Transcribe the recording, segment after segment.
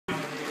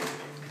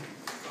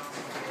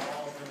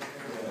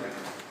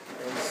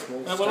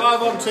We're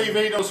live on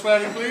TV, no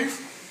swearing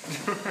please.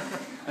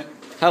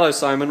 Hello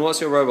Simon, what's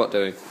your robot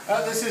doing?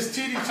 This is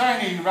teeny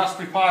tiny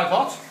Raspberry Pi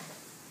bot.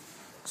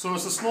 So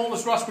it's the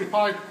smallest Raspberry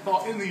Pi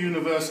bot in the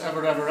universe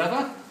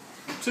ever.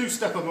 2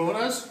 stepper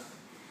motors,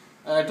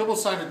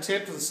 double-sided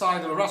tape to the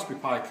side of a Raspberry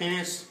Pi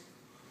case,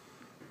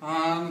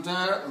 and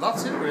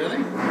that's it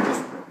really.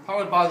 Just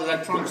powered by the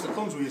electronics that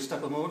comes with your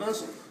stepper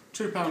motors,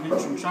 £2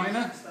 each from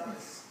China,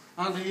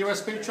 and a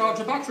USB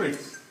charger battery.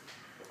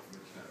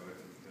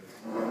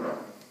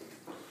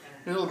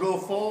 It'll go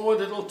forward,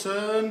 it'll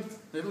turn,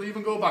 it'll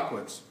even go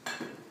backwards.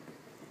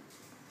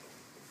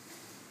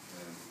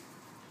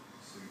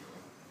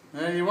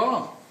 There you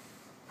are.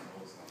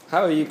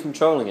 How are you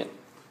controlling it?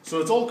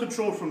 So it's all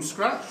controlled from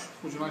scratch.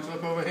 Would you like to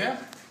look over here?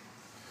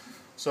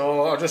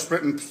 So I've just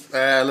written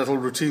little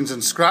routines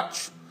in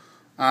Scratch,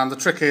 and the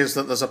trick is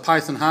that there's a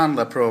Python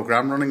handler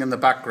program running in the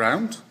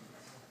background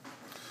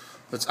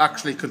that's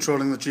actually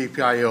controlling the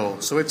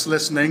GPIO. So it's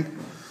listening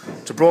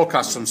to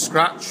broadcasts from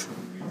Scratch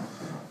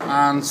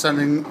and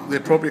sending the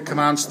appropriate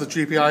commands to the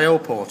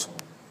GPIO port.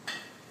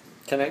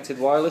 Connected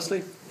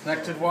wirelessly?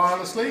 Connected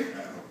wirelessly.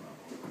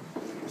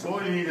 So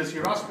all you need is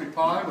your Raspberry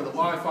Pi with a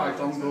Wi-Fi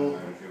dongle,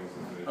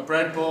 a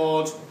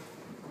breadboard,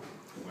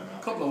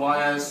 a couple of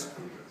wires,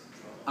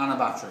 and a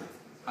battery,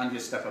 and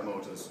your stepper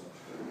motors.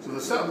 So the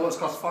stepper motors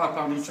cost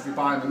 £5 each if you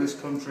buy them in this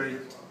country,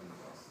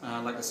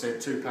 and like I said,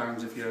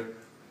 £2 if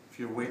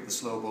you wait the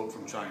slow boat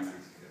from China.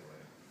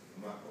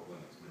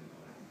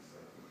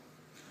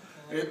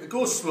 It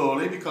goes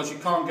slowly because you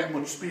can't get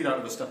much speed out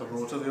of a stepper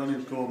motor. They only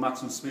go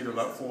maximum speed of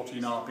about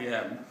 14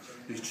 RPM,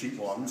 these cheap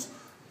ones.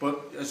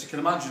 But as you can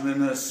imagine,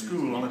 in a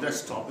school on a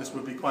desktop, this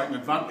would be quite an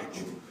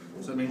advantage.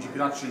 So it means you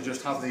could actually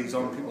just have these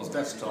on people's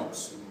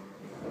desktops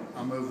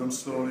and move them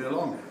slowly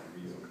along.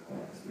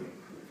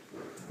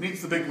 It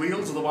needs the big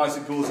wheels, otherwise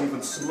it goes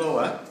even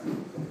slower.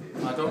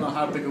 I don't know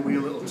how big a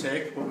wheel it'll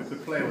take, but we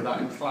could play with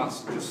that in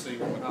class and just see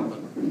what would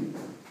happen.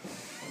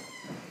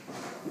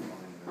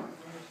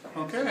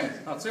 Okay,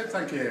 that's it,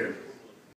 thank you.